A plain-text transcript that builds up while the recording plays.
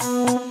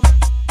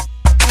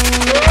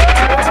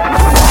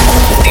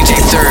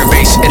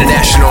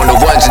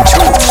ones and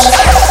twos.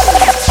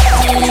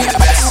 Give you the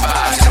best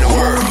vibes in the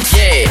world.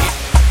 Yeah.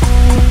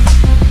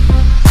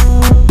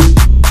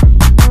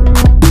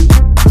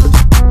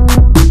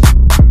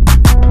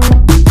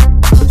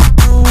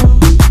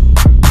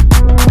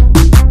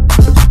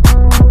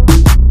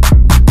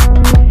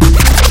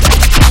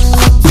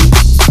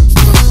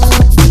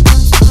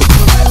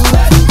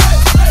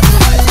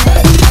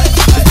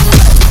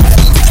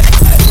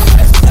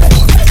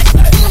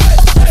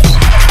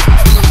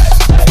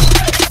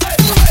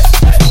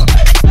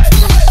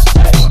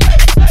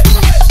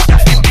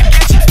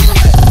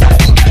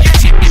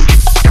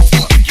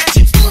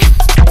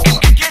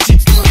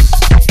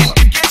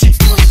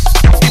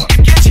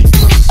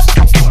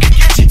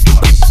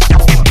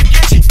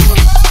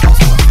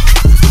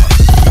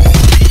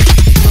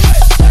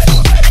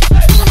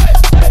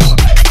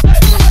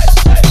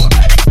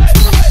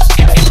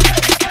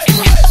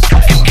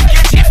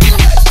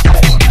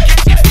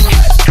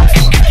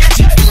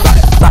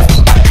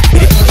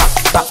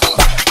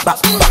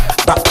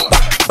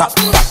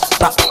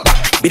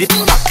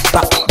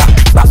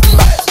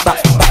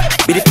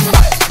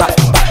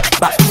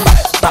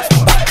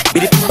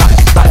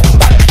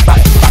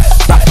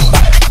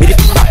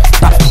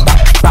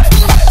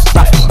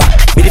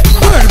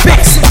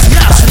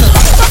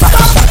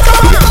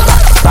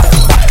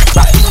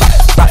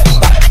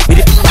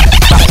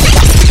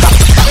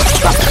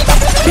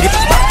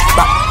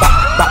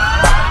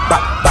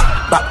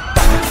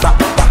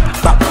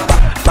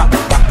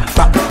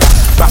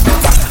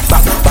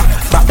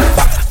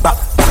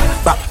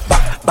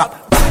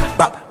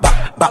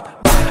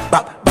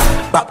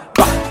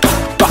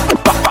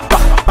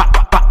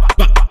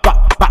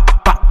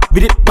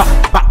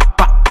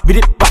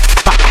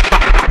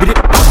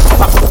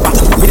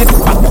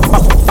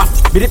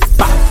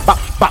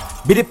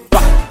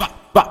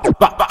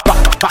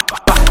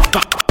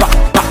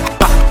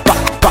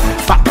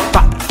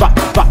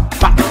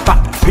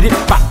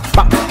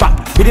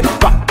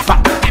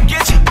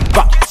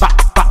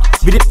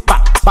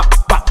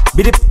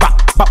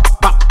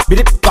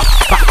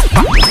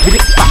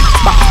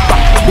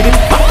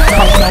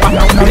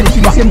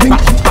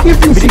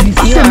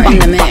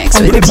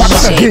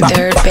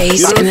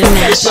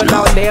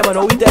 International.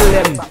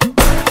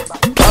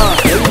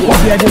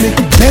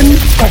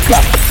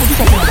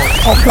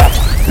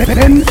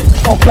 Bend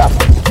or clap,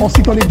 or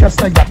sit on it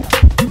just like that.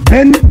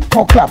 Bend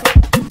or clap,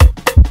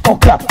 or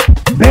clap.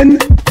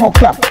 Bend or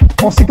clap,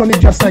 or sit on it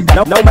just like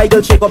that. Now my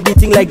girl, shake up the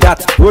thing like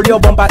that. Roll your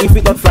bumper if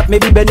it got flat.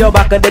 Maybe bend your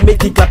back and then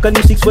make it clap. Can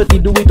you 640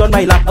 do it on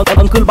my lap?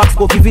 Uncle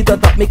Baxpo, give it a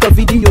tap. Make a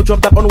video,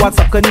 drop that on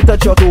WhatsApp. Can you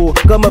touch your toe?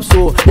 Come up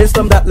so, then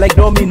stomp that like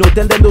domino.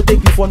 Tell them don't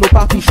take you for no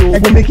party show. I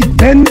go make it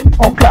bend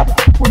or clap.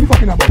 What are you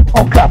talking about?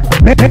 Or clap.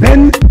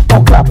 Bend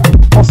or clap,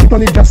 or sit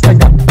on it just like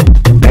that.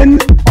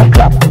 Bend or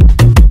clap.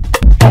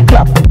 Or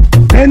clap,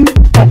 bend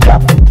or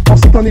clap, or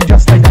sit on it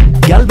just like that.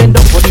 Girl, bend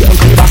up for the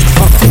uncle back.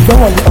 Sit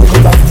down on the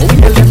uncle back.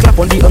 Girl, then clap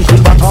on the uncle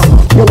back.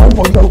 Go on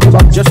for the uncle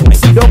back. Just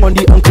sit down on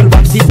the uncle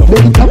back. Sit down.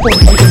 Make it clap on the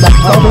uncle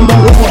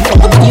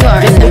back. You are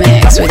in the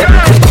mix with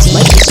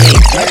DJ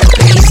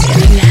Therapist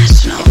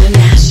International.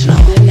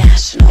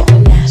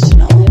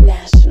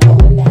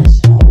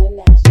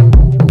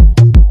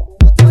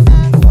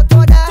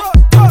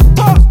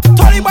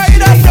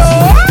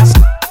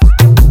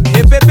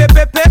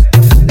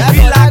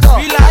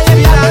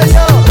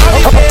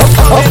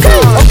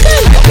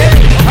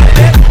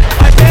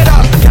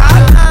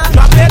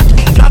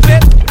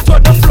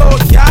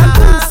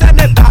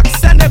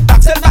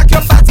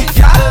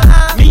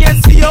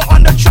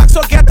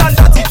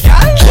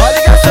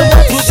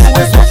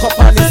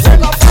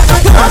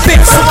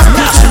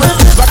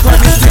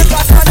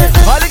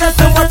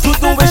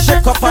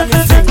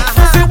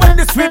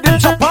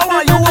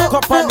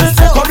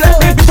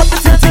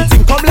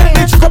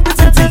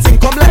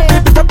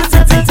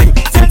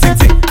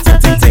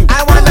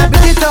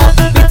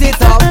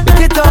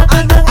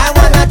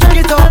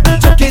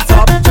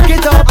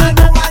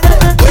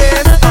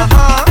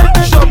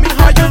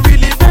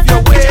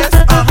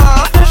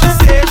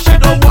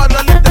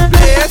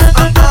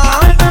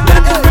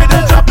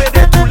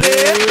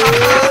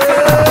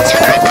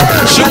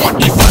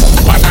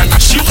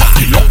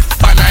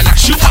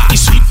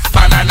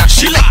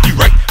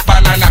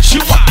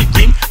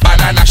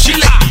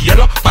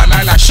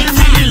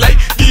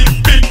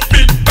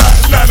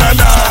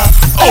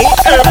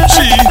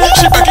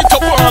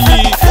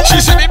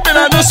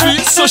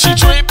 So she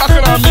throw it back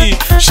on me.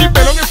 She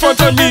bend on in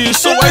front of me,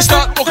 so I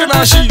start walking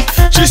and she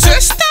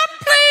says, stop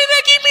playing,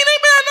 give me the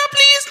banana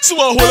please. So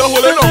I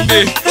hold her long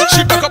day.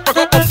 She back up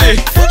there.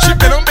 She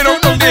bend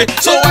on there.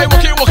 So I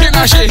walking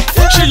and she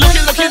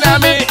looking at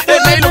me,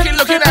 and I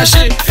looking at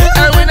she.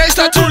 And when I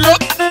start to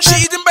look,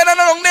 she eating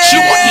banana long day. She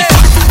want the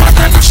fat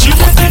banana, she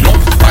want the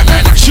long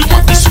banana, she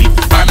want the sweet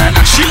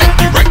banana, she like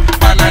the red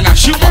banana,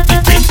 she want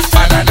the green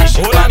banana.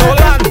 Hold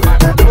on.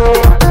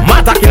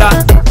 Mata killer.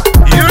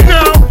 You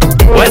know.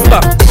 West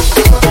Bank,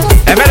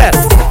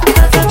 MLS,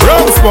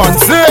 Rose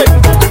Sponsor.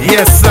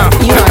 Yes, sir.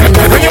 You are in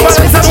the mix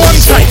with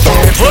DJ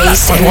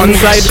Therapist International. one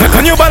side.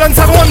 Can you balance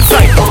on one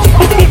side?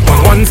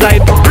 On one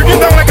side. Bring it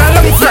down like a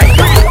landslide.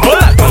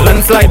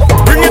 Landslide.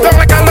 Bring it down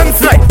like a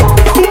landslide.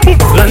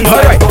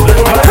 Landslide.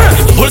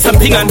 Hold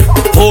something and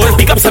hold,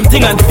 pick up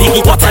something and pick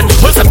it up and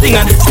hold something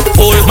and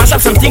hold, mash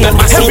up something and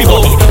mash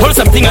everybody. Hold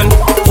something and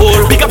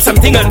hold, pick up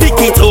something and pick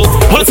it up.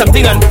 Hold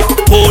something and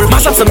hold,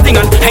 mash up something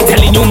and I'm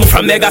telling you, move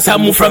from there, gasa,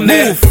 move from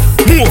there.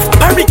 Move,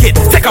 barricade,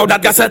 take out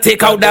that, gasa,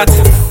 take out that.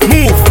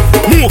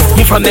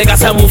 Move from there,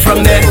 gasa, move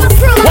from there.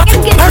 What?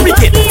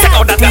 Barricade, take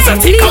out that, gasa,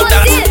 take out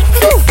that.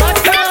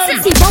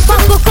 Si bon pas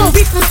coco,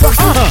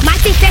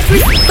 Matty fait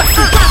plus, pas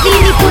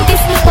fini pour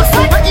this,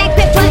 hot like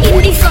pepper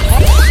in this.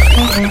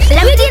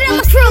 Let me get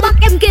a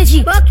throwback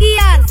MKG. Bucky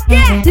ass,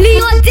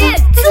 Leo dead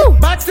too.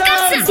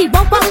 Si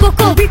bon pas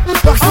coco,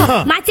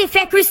 Matty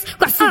fait plus,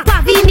 pas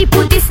fini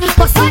pour this,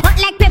 hot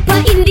like pepper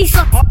in this.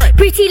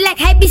 Pretty like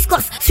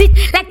hibiscus, sweet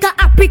like a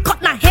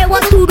apricot. Now here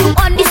what to do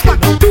on this spot?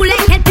 Do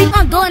like helping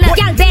on donut,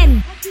 girl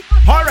Ben.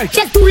 Alright,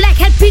 just do like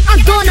helping on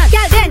donut,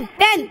 girl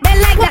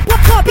Ben like that.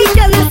 What be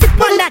girl and sip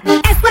on that?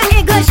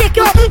 Girl, shake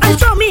your and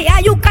show me how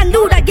you can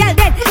do that, girl.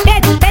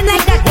 Then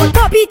like that.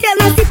 Poppy tell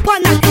me sip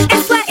on that.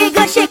 S.Y.A.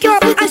 girl, shake your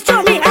and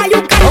show me how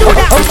you can do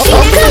that. She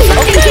never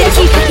something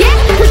catchy, yeah.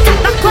 Push that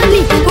back on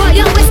me, roll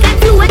your waist like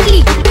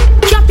fluently.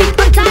 Chop it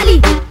on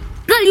tally,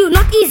 girl, you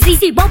not easy.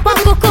 See bump up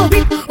coco,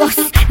 was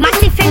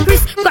massive and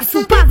crisp. Got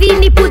super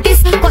vini put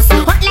this, cause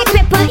hot like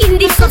pepper in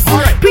this sauce.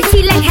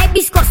 Pretty like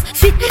hibiscus,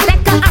 sweet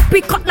like a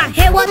apricot. Now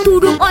here what to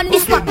do on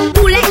this spot?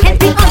 Do like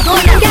helping on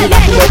donut, girl.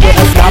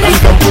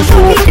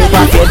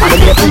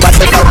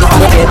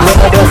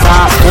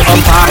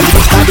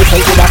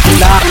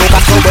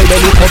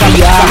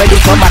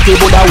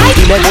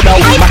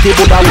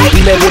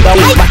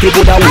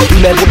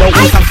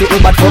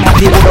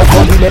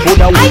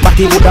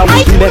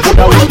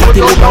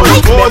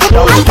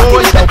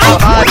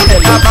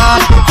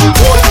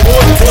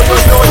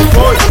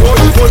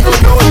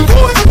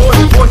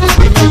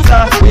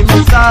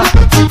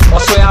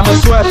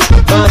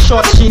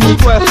 Short chini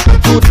quest,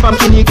 toute femme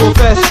qui n'y go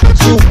fest,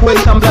 sous quoi il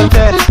semble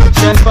tête,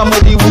 jeune femme me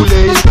dit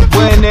rouler,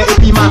 bonne et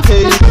puis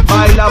maté,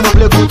 bail la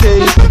me goûter,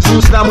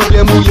 sous la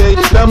me mouiller,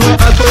 la moi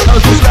un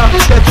sous là,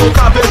 tête au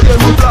capé de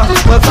mon plat,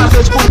 me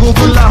passe pour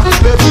Google là,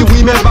 baby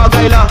oui mais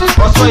bagaille là,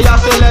 on soit ya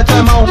c'est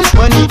l'éternel,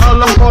 money en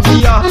langue pour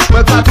via,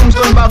 me pas tout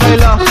son bagaille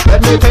là,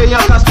 elle me paye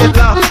en casquette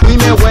là, oui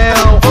mais ouais,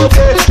 ok,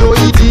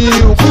 Joey dit,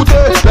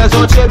 écoutez, les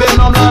autres chez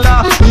ben homme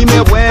là, oui mais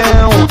ouais,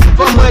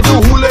 faut moi de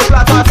rouler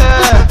plat à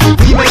terre,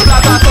 oui mais plat à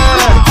terre.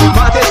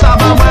 Mate sa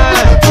ba mwen,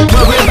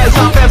 mwen vre bel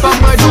sa fe pa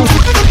mwen dou.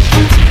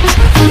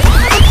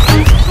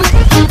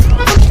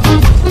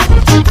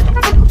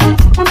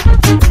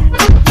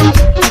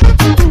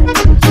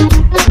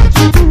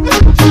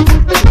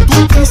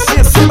 Tout ici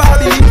c'est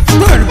Bali,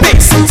 Burn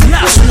Bass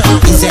International.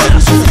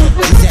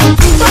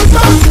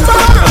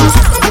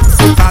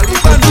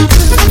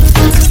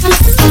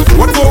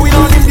 What going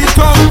on in the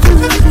town?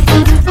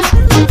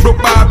 Broke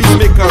Barbies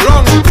make a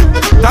wrong.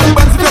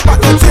 Taliban if you pack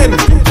the chin.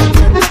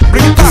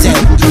 Bring it back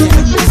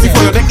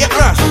before your neck get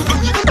rashed.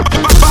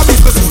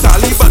 Barbies versus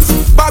Taliban.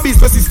 Barbies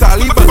versus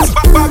Taliban.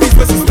 Barbies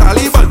versus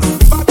Taliban.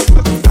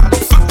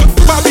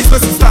 Barbies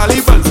versus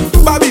Taliban.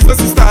 Barbies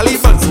versus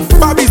Taliban.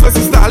 Barbies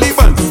versus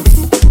Taliban.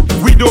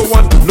 We don't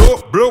want no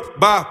broke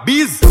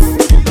Barbies.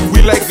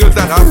 We like girls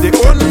that have their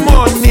own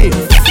money.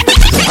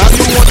 Have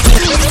you want to?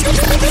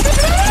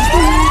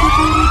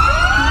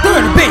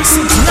 Burn Bass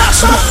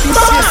International.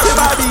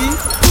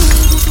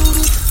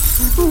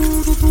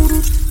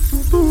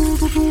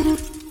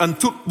 And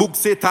took book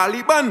say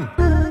Taliban.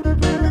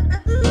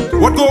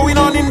 What going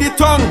on in the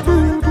tongue?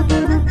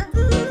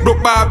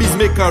 Broke Barbies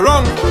make a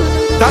wrong.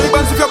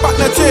 Taliban if your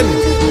partner chin,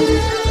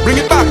 bring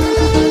it back.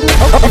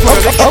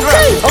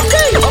 Okay.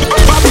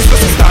 Barbies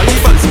versus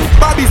Taliban.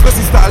 Barbies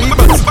versus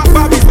Taliban.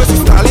 Barbies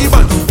versus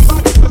Taliban.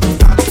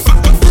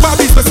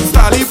 Barbies versus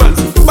Taliban.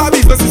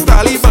 Barbies versus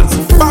Taliban.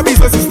 Barbies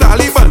versus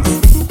Taliban.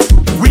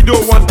 We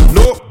don't want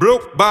no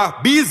broke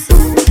Barbies.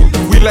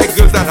 We like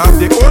girls that have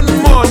their own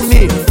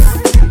money.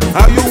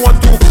 How you want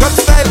to cut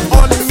style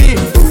on me?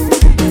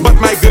 But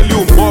my girl,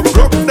 you more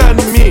broke than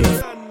me.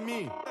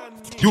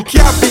 You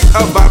can't be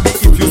a Barbie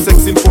if you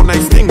sexing for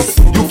nice things.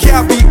 You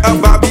can't be a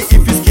Barbie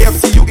if it's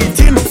KFC you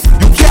eating.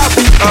 You can't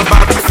be a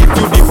Barbie if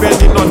you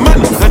depending on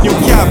money. And you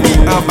can't be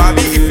a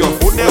Barbie if your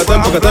phone never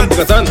Take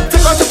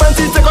out your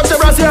panties, take out your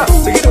brassiere.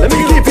 Let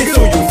me give it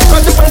to you. Take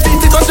out your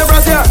panties, take out your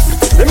brassiere.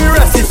 Let me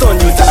rest it on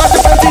you. Take out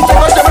your panties, take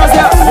out your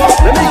brassiere.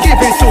 Let me give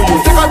it to you.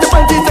 Take out your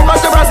panties, take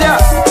out your brassiere.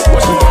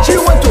 She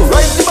want to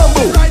ride the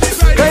bamboo,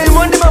 climb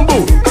on the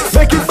bamboo,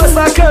 make it bust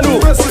like canoe.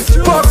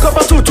 Fuck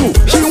up a tutu.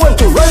 She want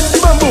to ride the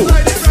bamboo,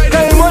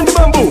 climb on the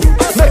bamboo,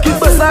 make it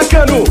bust like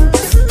canoe.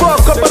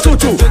 Fuck up a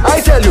tutu. I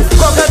tell you,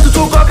 cock and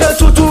tutu, cock and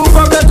tutu,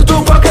 cock and tutu,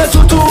 cock and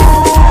tutu.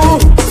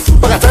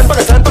 Pakatan,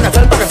 pakatan,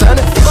 pakatan, pakatan.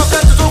 Cock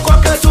and tutu,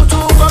 cock and tutu.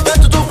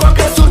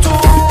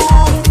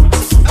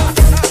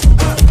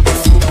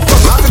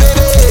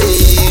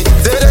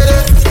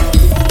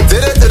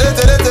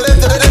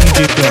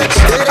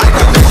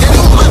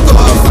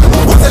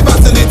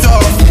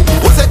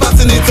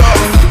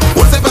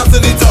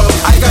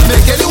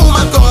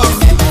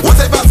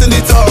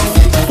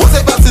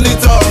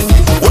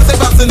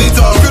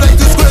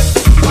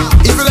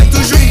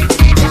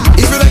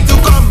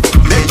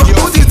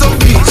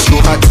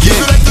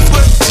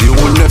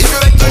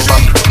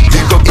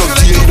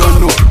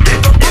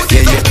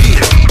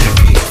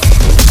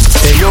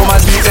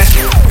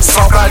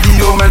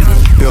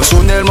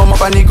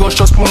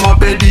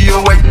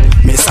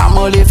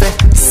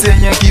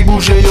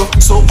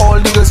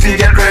 fi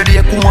get ready.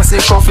 Commence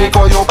chauffer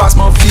quand yo passe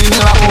mon film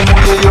là pour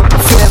mouiller yo.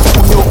 Fais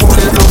coucou yo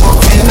couler de mon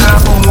film là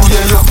pour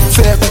mouiller yo.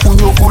 Fais coucou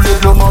yo couler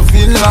de mon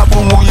film là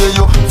pour mouiller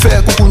yo.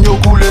 Fais coucou yo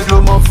couler de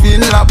mon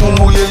film là pour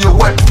mouiller yo.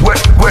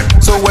 Wet,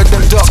 so wet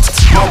them ducks.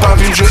 Non pas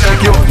vin jouer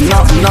avec yo.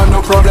 Non,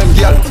 no problem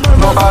girl.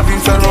 Non pas vin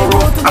faire no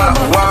road. Ah,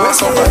 ouais,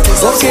 so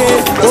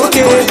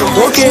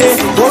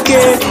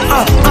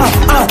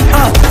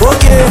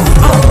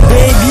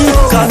Baby,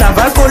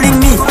 carnaval calling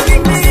me.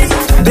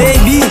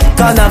 Baby,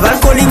 carnaval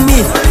calling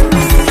me.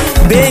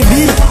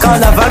 Baby,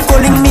 carnaval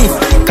calling me.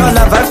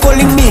 Carnaval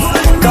calling me.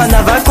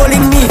 Carnaval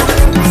calling me.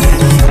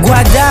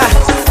 Guada,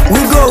 we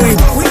going.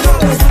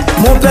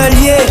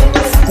 Montpellier,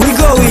 we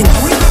going.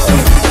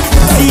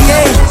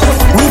 CA,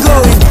 we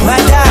going.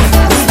 Mada,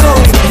 we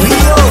going.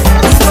 Rio,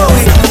 we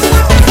going.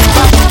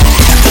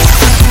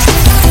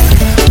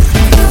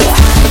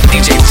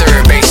 DJ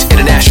Third Base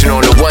International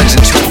on the ones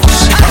and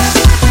twos.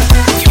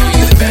 Giving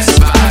you the best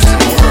vibes in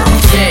the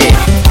world. Yeah.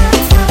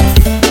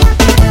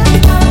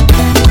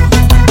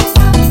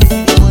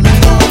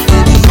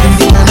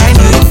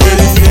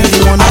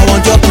 I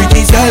want your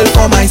pretty self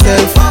for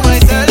myself.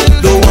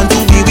 Don't want to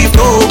be with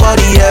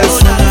nobody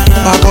else.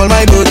 Pack all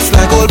my books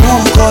like old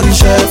book on the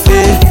shelf.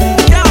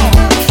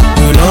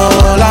 Girl,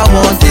 all I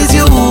want is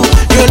you.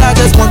 Girl, I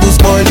just want to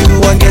spoil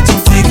you and get you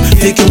thick.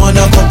 Take you on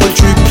a couple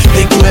trip.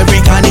 Take you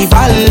every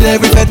carnival,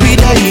 every fete we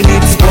day in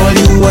it. Spoil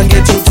you and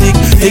get you thick.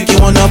 Take you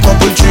on a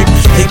couple trip.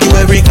 Take you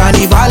every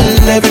carnival,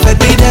 every fete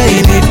we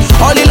day in it.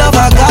 All the love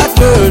I got,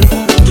 girl,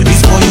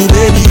 is for you,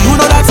 baby. You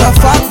know that's a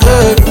fact,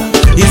 girl.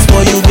 It's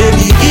for you,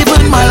 baby.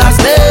 Even my last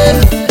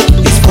name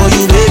is for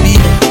you, baby.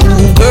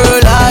 Ooh,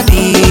 girl, I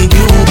need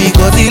you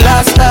because the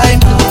last time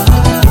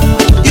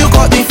you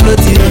got me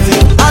flirting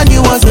and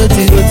you was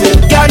hurting.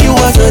 Girl, you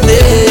was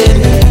hurting.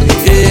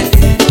 Yeah.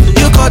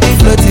 You got me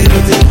flirting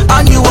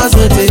and you was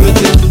hurting.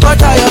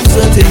 But I am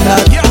certain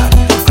that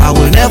I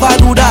will never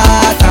do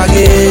that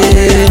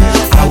again.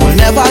 I will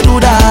never do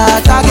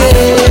that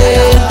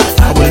again.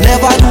 I will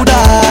never do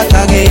that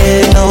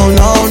again. No,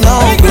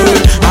 girl.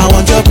 I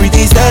want your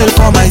pretty self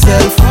for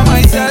myself.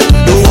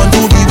 Don't want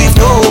to be with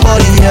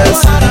nobody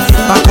else.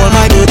 Pack all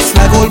my books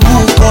like old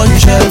book on the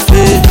shelf.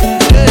 Girl,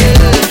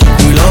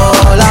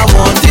 all I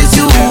want is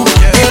you.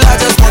 Girl, I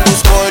just want to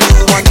spoil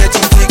you and get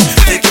you thick.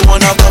 Take you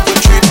on a couple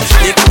trip.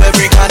 Take you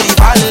every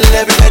carnival,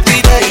 every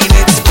every day in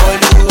it. Spoil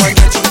you and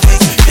get you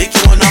thick. Take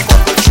you on a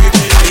couple trip.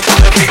 Take you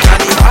every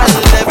carnival,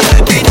 every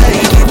every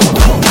day in it.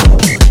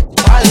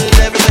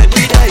 Every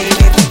every day in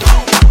it.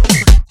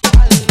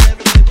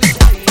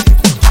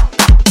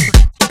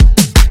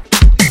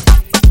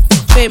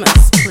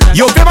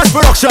 Yo, famous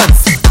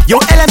productions. Yo,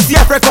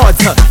 LMCF records.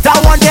 That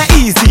one there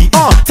easy.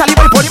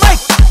 Taliban for the mic.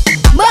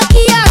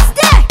 Makias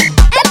there,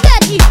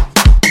 Ebedi,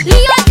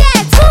 Leo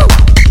there too.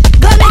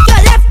 Go make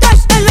your left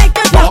touch and right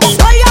touch now.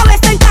 Hold your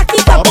waist and cock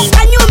it up.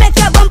 Can you make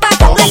your bumper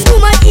talk like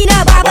woman in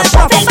a barber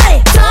shop? Say pale,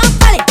 talk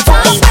pale,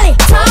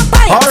 talk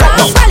pale,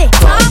 talk pale,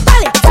 talk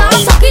pale, talk pale,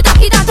 talk it.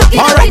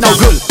 Alright now,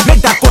 girl, make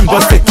that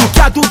converse fit. You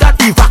can't do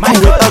that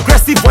evacuate.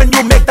 Aggressive when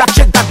you make that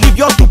shit that leave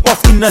your tooth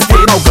off in a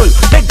state. Now, girl,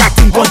 make that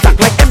thing contact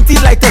like empty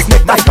lighters.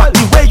 Make that back.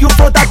 The way you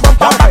throw that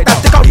bumper back,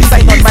 that take out the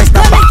sign on my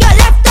snap. Go make your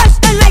left touch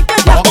and right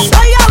touch now.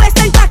 Hold your waist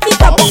and cock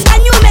it up.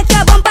 Can you make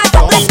your bumper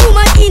talk like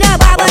woman in a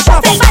barber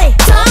shop? Say pale,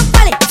 talk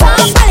pale, talk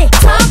pale,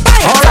 talk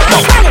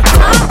pale,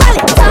 talk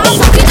pale, talk pale,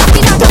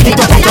 talk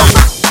it.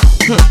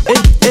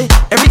 Hey,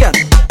 every girl,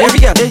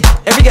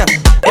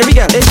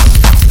 hey.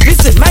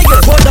 Listen, my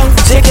girl, go down,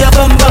 shake your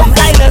bum bum.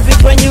 I love it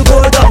when you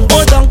go down,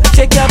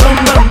 shake your bum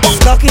bum.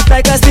 Lock it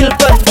like a steel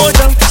pen. Go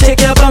down,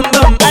 shake your bum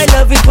bum. I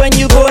love it when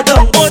you go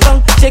down,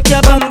 shake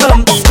your bum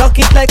bum. Lock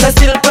it like a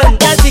steel pen.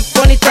 Girl, tick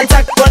on it and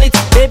tack on it.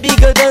 Baby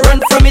girl, they run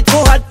from it.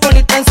 Go hard on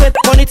it and sweat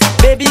on it.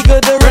 Baby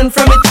girl, they run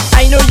from it.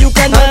 I know you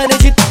can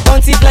manage it.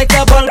 Bounce it like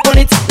a ball on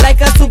it.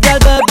 Like a soup, girl,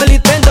 bubble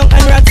it. Bend down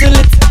and rattle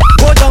it.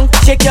 Go down,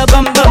 shake your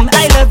bum bum.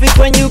 I love it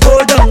when you go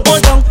down,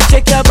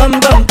 shake your bum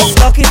bum.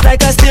 Lock it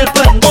like a steel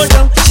pen. Go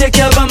down, shake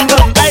your bum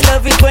bum. I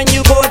love it when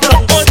you go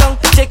down,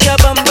 shake your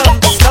bum bum.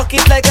 Lock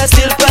it like a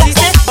steel pen. She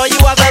said, oh,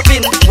 you have a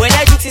pin. When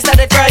I took, she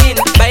started crying.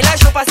 Baila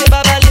show passe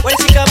babali. When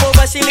she come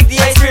over, she lick the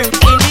ice cream.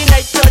 In the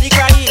night, shorty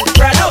crying.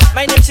 Brado,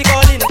 my name she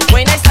calling.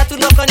 When I start to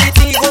knock on the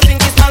thing, you go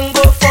think this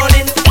mango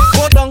falling.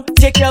 Go down,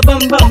 shake your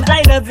bum bum.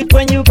 I love it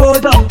when you go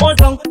down,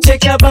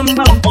 shake your bum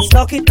bum.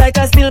 Lock it like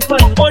a steel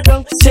pen. Go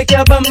down, shake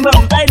your bum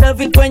bum. I love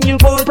it when you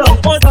go down,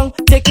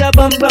 shake your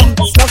bum bum.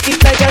 Lock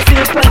it like a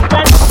steel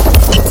pen.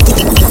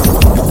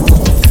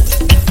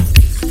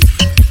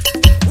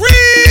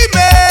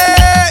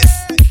 Remix.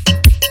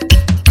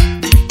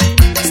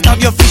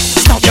 Stomp your feet,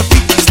 stomp your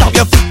feet, stomp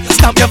your feet,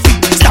 stomp your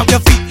feet, stomp your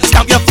feet,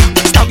 stomp your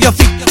feet, stomp your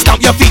feet,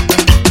 stomp your feet.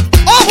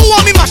 Oh, who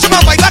want me mash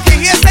up my back in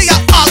here? Say you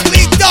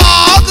ugly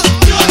dog.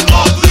 You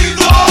ugly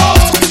dog.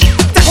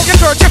 Take off your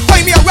kerchief,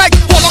 find me a rag.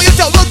 Hold on your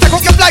towel, take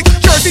off your flag.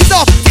 Jersey's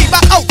off, feet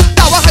back out.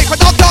 Now a hyper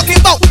dog talking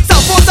about.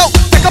 Cell phones out,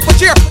 pick up a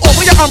chair.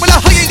 Over your umbrella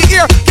high in the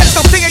air. Get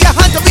something in your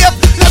hand to wave.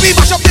 Let me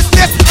mash up this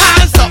place.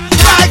 Hands up.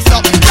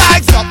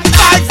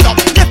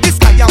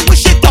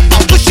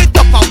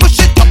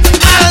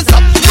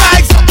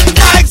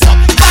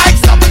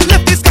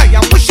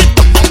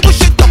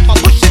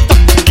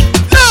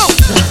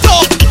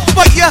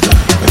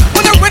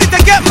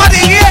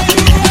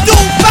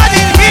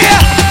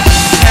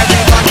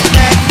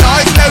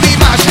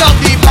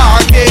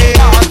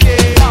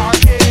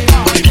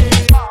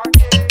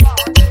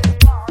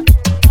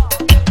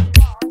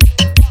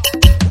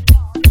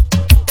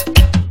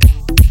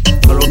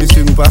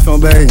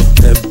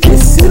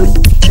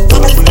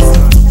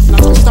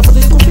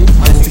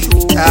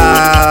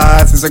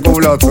 c'est qu'on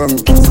voulait entendre.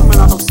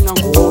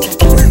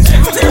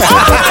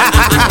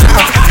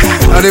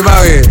 On est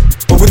barré.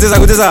 Écoutez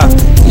ça.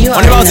 You are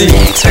in the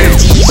mix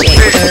with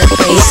DJ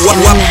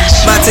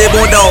Maté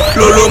bon d'or,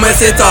 Lolo mais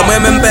c'est toi, moi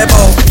même pas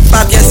bon.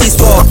 Pas bien si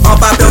sport, en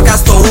papier au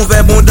castor,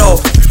 ouvert bon d'or.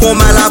 Qu'on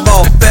m'a la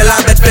bord, fais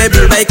la bête, fais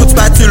bulle, bah écoute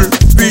spatule.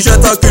 Puis je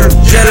t'encule,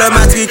 j'ai le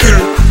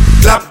matricule.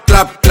 Clap,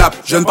 clap, clap,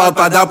 je ne parle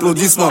pas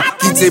d'applaudissements.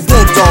 Quittez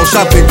bon temps,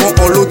 chaper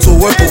quand on l'auto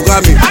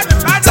programmé.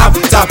 Tap,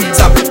 tap,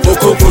 tap, au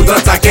coco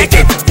dans ta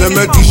quéquette. Ne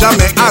me dis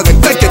jamais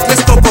arrête, t'inquiète,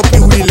 laisse ton pop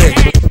où il est.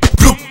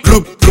 Ploup,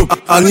 ploup, ploup,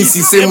 en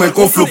ici c'est moins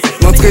qu'on floupe.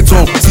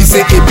 L'entrée-ton, si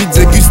c'est épite,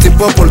 dégustez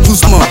pas pour le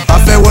doucement.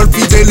 Affaire wall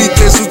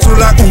fidélité, surtout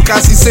la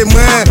ouka, si c'est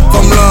moins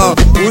comme là.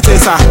 Écoutez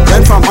ça,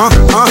 jeune femme,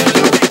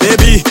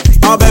 baby,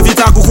 en ben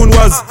vite à coucou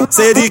noises.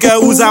 C'est dit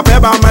que vous appelez,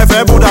 bah mais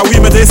fait bon da oui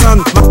me descend.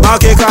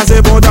 Manque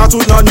écrasé bon da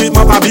toute la nuit,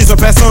 m'a pas bise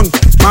personne.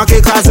 Manque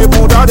écrasé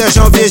bon da de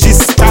janvier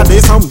jusqu'à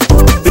décembre.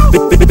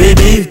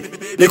 Baby,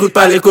 n'écoute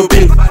pas les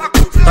copines,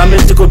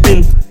 ramène tes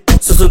copines.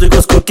 Ce sont des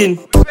grosses coquines,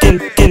 kin.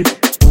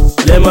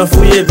 Les mains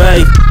fouillées,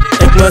 bye,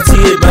 avec moi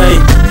tiré, bye.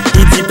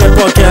 Il dit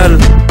pas calme,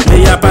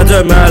 mais y a pas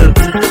de mal.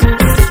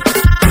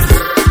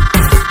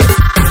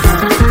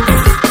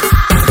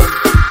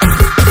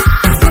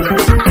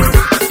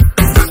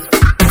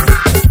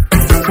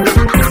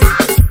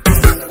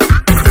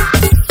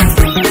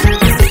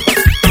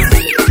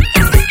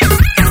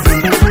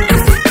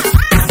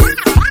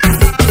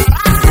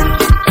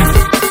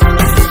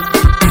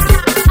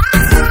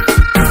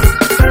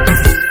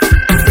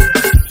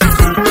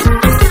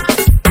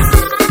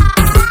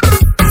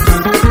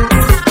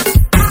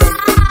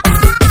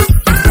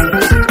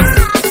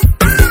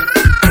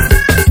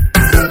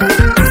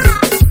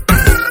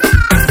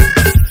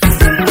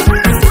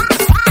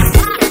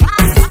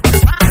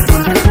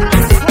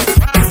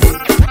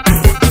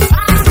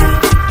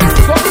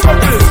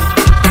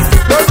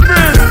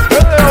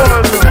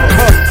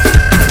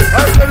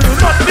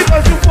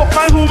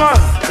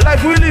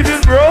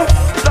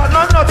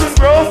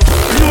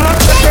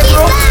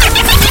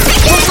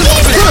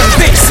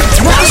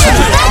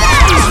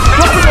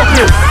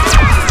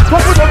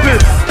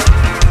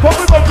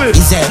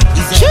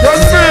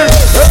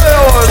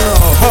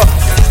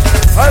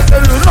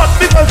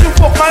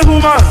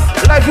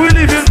 Like we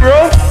living,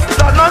 bro.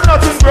 That not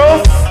nothing,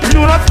 bro.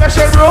 You not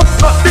special, bro.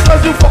 Not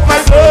because you fuck my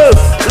girl.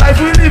 Like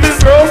we